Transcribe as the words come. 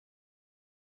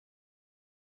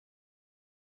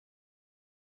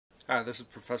Hi, this is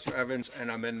Professor Evans, and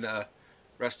I'm in the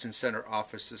Reston Center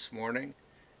office this morning.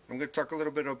 I'm going to talk a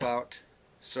little bit about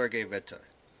Sergei Witte.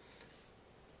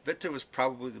 Witte was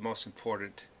probably the most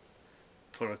important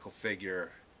political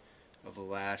figure of the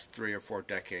last 3 or 4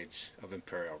 decades of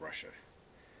Imperial Russia.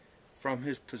 From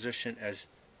his position as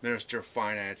Minister of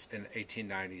Finance in the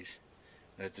 1890s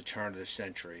and at the turn of the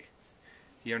century,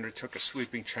 he undertook a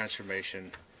sweeping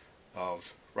transformation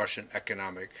of Russian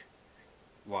economic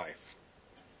life,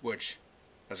 which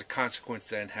as a consequence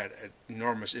then had an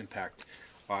enormous impact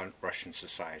on Russian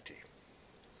society.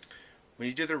 When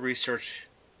you do the research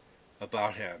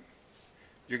about him,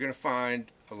 you're going to find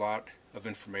a lot of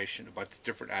information about the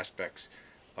different aspects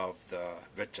of the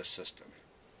Witte system.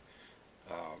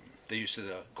 The use of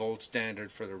the gold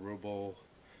standard for the ruble,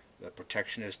 the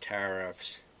protectionist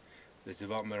tariffs, the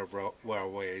development of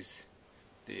railways,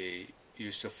 the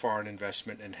use of foreign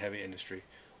investment in heavy industry.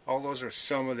 All those are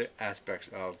some of the aspects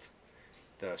of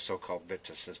the so-called Witte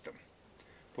system.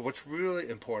 But what's really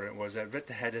important was that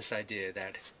Witte had this idea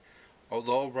that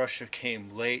although Russia came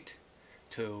late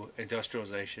to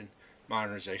industrialization,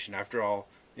 modernization, after all,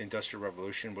 the Industrial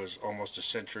Revolution was almost a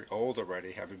century old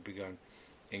already, having begun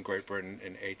in Great Britain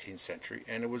in the 18th century,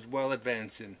 and it was well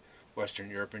advanced in Western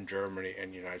Europe and Germany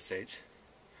and the United States.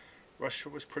 Russia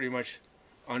was pretty much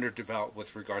underdeveloped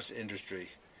with regards to industry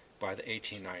by the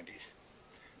 1890s.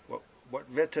 What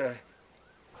Witte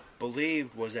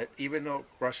believed was that even though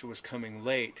Russia was coming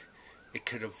late, it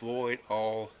could avoid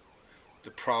all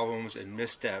the problems and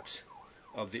missteps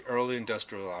of the early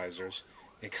industrializers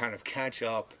and kind of catch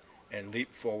up and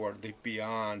leap forward, leap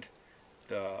beyond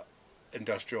the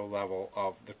industrial level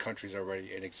of the countries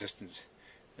already in existence.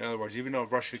 In other words, even though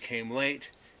Russia came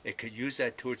late, it could use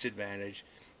that to its advantage,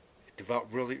 develop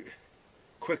really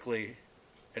quickly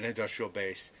an industrial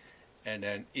base, and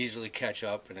then easily catch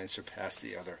up and then surpass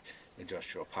the other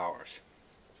industrial powers.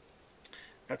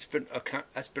 That's been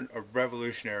a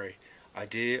revolutionary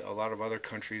idea. A lot of other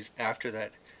countries after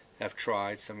that have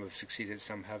tried. Some have succeeded,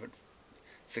 some haven't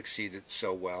succeeded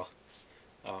so well.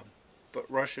 But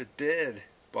Russia did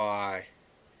by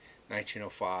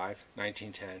 1905,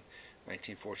 1910,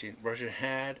 1914. Russia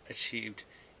had achieved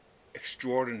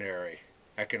extraordinary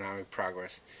economic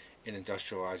progress in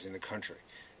industrializing the country.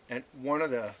 And one of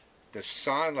the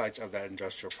sidelights of that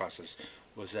industrial process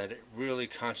was that it really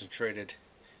concentrated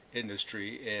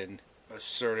industry in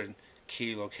certain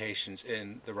key locations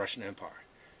in the Russian Empire.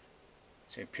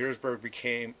 St. Petersburg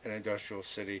became an industrial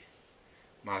city,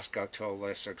 Moscow to a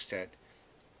lesser extent,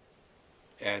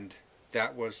 and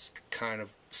that was kind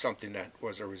of something that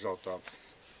was a result of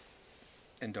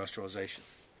industrialization.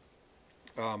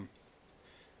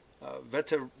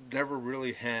 Witte never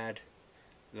really had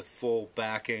the full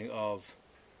backing of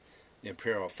the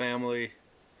imperial family,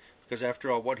 because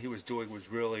after all, what he was doing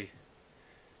was really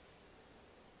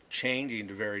changing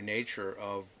the very nature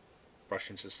of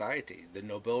Russian society. The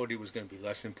nobility was going to be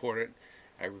less important.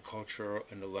 Agriculture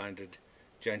and the landed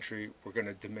gentry were going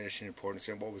to diminish in importance,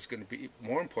 and what was going to be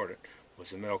more important was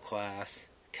the middle class,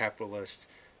 capitalists,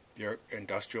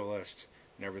 industrialists,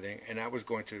 and everything. And that was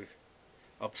going to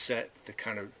upset the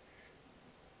kind of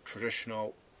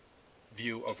traditional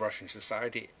view of Russian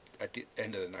society at the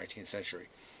end of the 19th century.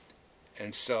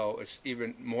 And so it's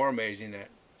even more amazing that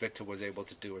Witte was able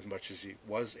to do as much as he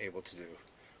was able to do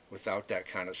without that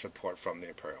kind of support from the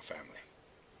imperial family.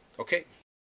 Okay.